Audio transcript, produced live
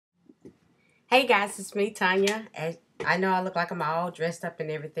Hey guys, it's me, Tanya. As I know I look like I'm all dressed up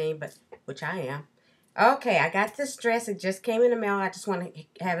and everything, but which I am. Okay, I got this dress. It just came in the mail. I just want to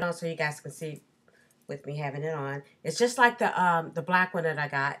have it on so you guys can see with me having it on. It's just like the black one that I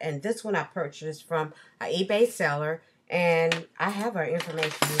got, and this one I purchased from an eBay seller, and I have our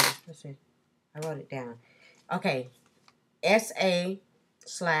information here. Let's see, I wrote it down. Okay, sa-wa-dee.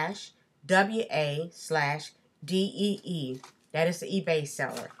 That is the eBay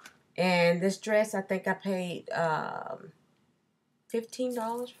seller. And this dress, I think I paid $15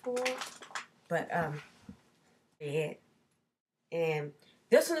 for, but yeah. And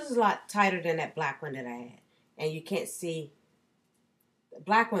this one is a lot tighter than that black one that I had, and you can't see. The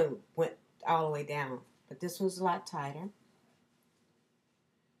black one went all the way down, but this one's a lot tighter.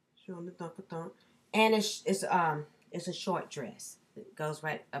 Showing the dunkathon, and it's a short dress. It goes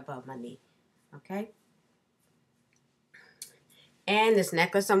right above my knee. Okay. And this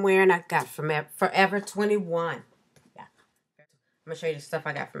necklace I'm wearing, I got from Forever 21. Yeah. I'm going to show you the stuff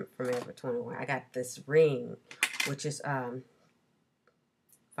I got from Forever 21. I got this ring, which is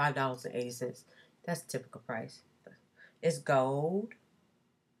 $5.80. That's the typical price. It's gold.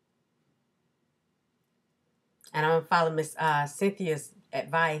 And I'm going to follow Miss Cynthia's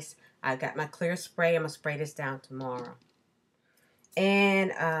advice. I got my clear spray. I'm going to spray this down tomorrow.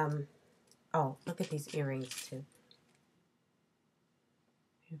 And, oh, look at these earrings, too.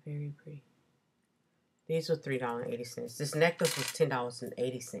 They're very pretty. These were $3.80. This necklace was $10.80.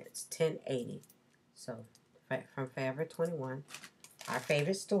 $10.80. So, from Forever 21. Our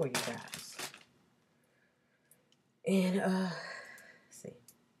favorite store, you guys. And, let's see.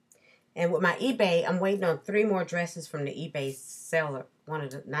 And with my eBay, I'm waiting on 3 more dresses from the eBay seller.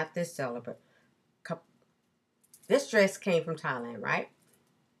 Not this seller, but this dress came from Thailand, right?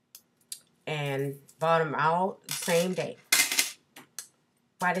 And bought them all the same day.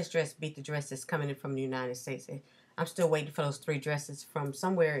 Why this dress beat the dress that's coming in from the United States? I'm still waiting for those 3 dresses from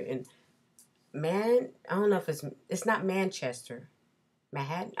somewhere in I don't know if it's not Manchester,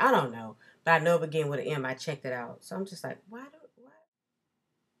 Manhattan. I don't know, but I know it began with an M. I checked it out, so I'm just like, what?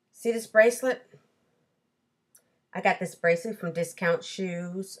 See this bracelet? I got this bracelet from Discount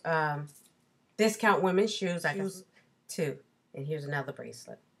Shoes, Discount Women's Shoes. I got 2, and here's another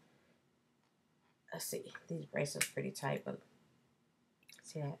bracelet. Let's see, these bracelets are pretty tight, but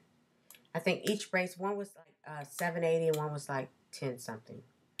see that? I think each bracelet, one was like $7.80 and one was like 10 something.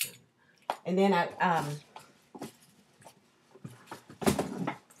 And then I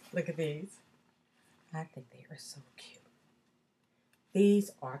look at these. I think they are so cute.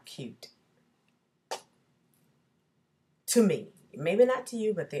 These are cute. To me. Maybe not to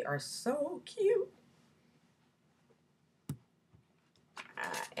you, but they are so cute.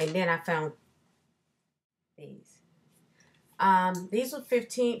 And then I found these. These were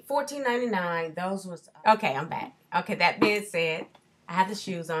 $14.99. Those was okay. I'm back. Okay, that being said, I have the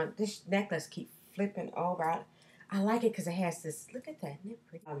shoes on. This necklace keep flipping over. I like it because it has this. Look at that. Isn't it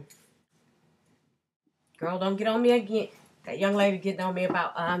pretty? Girl, don't get on me again. That young lady getting on me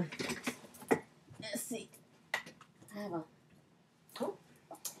about Let's see. I have a. Oh.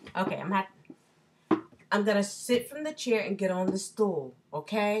 Okay, I'm gonna sit from the chair and get on the stool.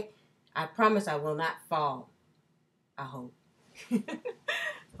 Okay. I promise I will not fall. I hope.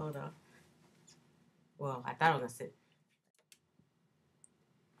 Hold on. Well, I thought I was gonna sit.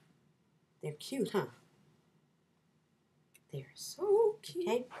 They're cute, huh? They're so cute.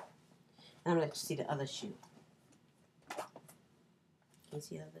 Okay. I'm gonna let you see the other shoe. Can you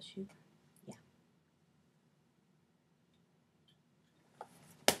see the other shoe? Yeah.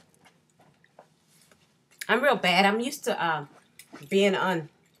 I'm real bad. I'm used to being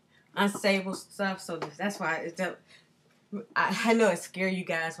unstable stuff, so that's why I know it scares you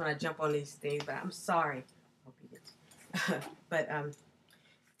guys when I jump on these things, but I'm sorry. But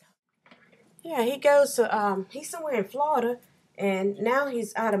yeah, he goes to he's somewhere in Florida, and now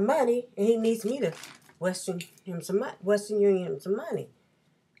he's out of money, and he needs me to Western Union him some money.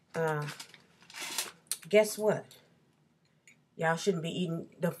 Guess what? Y'all shouldn't be eating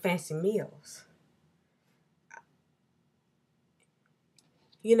the fancy meals.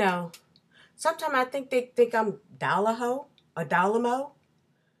 You know, sometimes I think they think I'm Dollar Ho or Dollar Mo.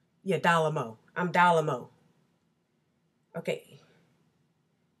 Yeah, Dollar Mo. I'm Dollar Mo. Okay. I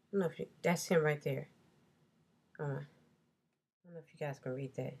don't know if that's him right there. I don't know if you guys can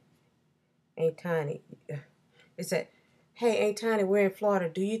read that. Ain't Tiny. It said, hey, Ain't Tiny, we're in Florida.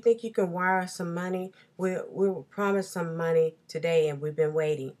 Do you think you can wire us some money? We were promised some money today, and we've been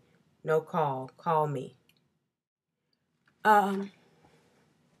waiting. No call. Call me.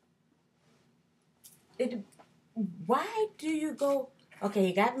 Why do you go? Okay,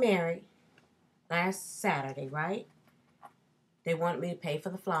 he got married. last Saturday, right? They wanted me to pay for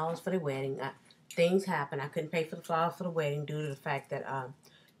the flowers for the wedding. Things happened. I couldn't pay for the flowers for the wedding due to the fact that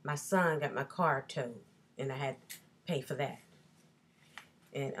my son got my car towed, and I had to pay for that.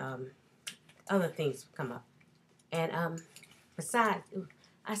 And other things come up. And besides,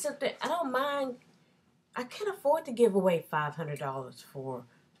 I said that I don't mind. I can't afford to give away $500 for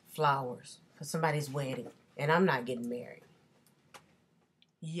flowers for somebody's wedding, and I'm not getting married.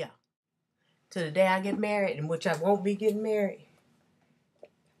 Yeah. To the day I get married, in which I won't be getting married.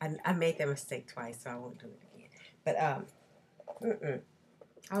 I made that mistake twice, so I won't do it again. But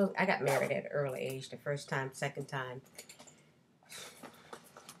I got married at an early age. The first time, second time,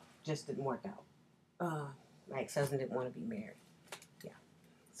 just didn't work out. My ex-husband didn't want to be married. Yeah.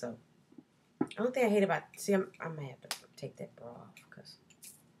 So, the only thing I hate about... See, I might have to take that bra off.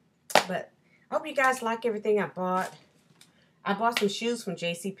 But, I hope you guys like everything I bought. I bought some shoes from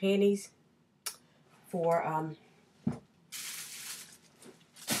JCPenney's for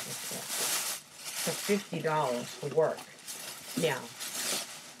 $50 for work. Now,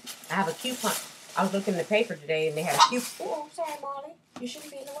 I have a coupon. I was looking in the paper today and they had a coupon. Oh, I'm sorry, Molly. You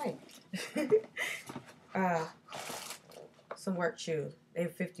shouldn't be in the way. Some work shoes. They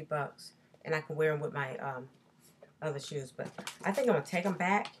were $50, and I can wear them with my other shoes. But I think I'm gonna take them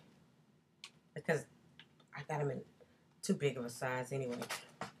back because I got them in too big of a size anyway.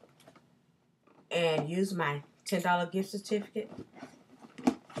 And use my $10 gift certificate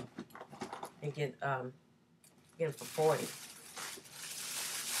and get them for $40.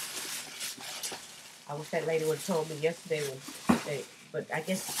 I wish that lady would have told me yesterday but I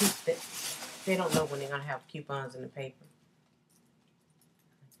guess they don't know when they're gonna have coupons in the paper.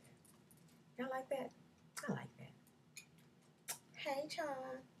 Y'all like that? I like that. Hey,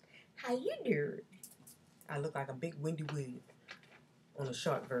 John. How you doing? I look like a big windy wig on a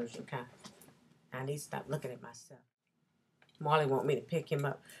short version, kind of. I need to stop looking at myself. Marley want me to pick him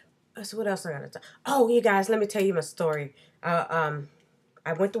up. So what else I gotta tell? Oh, you guys, let me tell you my story. I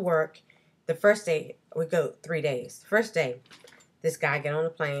went to work. The first day, we go 3 days. First day, this guy got on a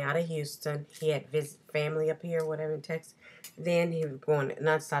plane out of Houston. He had visit family up here, whatever, in Texas. Then he was going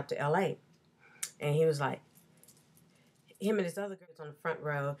nonstop to L.A. And he was like, him and his other girls on the front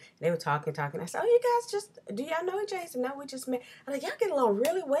row, they were talking. I said, oh, you guys do y'all know each other? He said, no, we just met. I'm like, y'all get along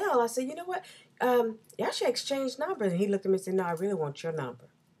really well. I said, you know what? Y'all should exchange numbers. And he looked at me and said, no, I really want your number.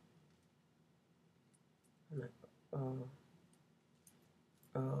 I'm like,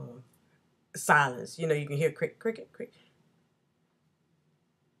 silence. You know, you can hear cricket.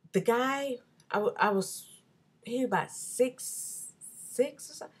 The guy, he was about 6'6" or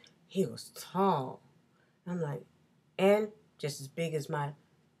something. He was tall. I'm like, and just as big as my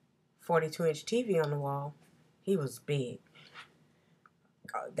 42-inch TV on the wall. He was big.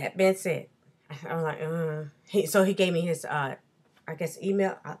 That being said, I'm like, so he gave me his, I guess,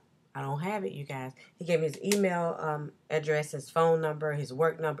 email. I don't have it, you guys. He gave me his email address, his phone number, his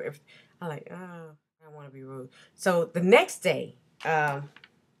work number. Everything. I'm like, I don't want to be rude. So the next day,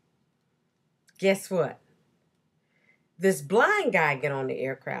 guess what? This blind guy get on the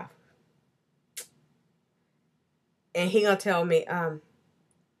aircraft. And he gonna tell me,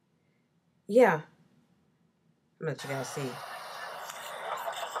 yeah. I'm gonna let you guys see.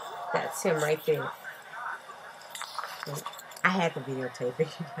 That's him right there. I had the videotape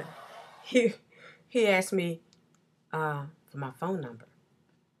it. He asked me for my phone number.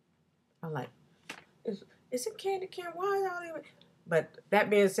 I'm like, is it Candy Cam? Why is all even? But that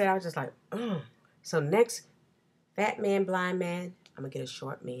being said, I was just like, So next, fat man, blind man, I'm gonna get a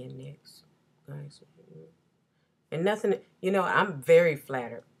short man next. Nice. And nothing, you know, I'm very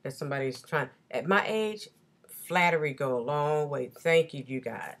flattered that somebody's trying. At my age, flattery go a long way. Thank you, you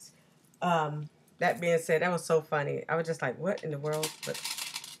guys. That being said, that was so funny. I was just like, what in the world? But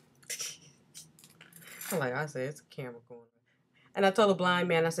I said, it's a camera going on. And I told the blind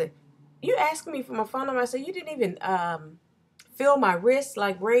man, I said, you asking me for my phone number? I said, you didn't even feel my wrist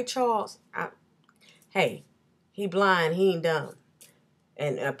like Ray Charles. Hey, he blind, he ain't dumb.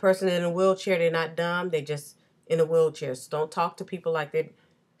 And a person in a wheelchair, they're not dumb. They just in a wheelchair. So don't talk to people like that.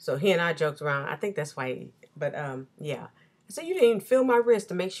 So he and I joked around. I think that's why. But yeah. I said, you didn't even feel my wrist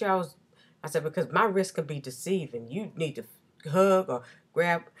to make sure I said, because my wrist could be deceiving. You need to hug or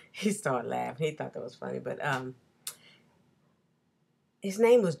grab. He started laughing. He thought that was funny. But his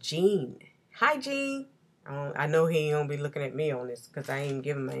name was Gene. Hi, Gene. I know he ain't going to be looking at me on this because I ain't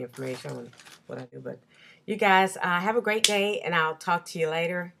giving my information on what I do. But you guys, have a great day, and I'll talk to you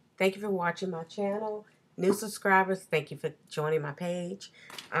later. Thank you for watching my channel. New subscribers, thank you for joining my page.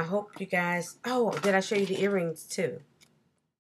 I hope you guys... Oh, did I show you the earrings, too?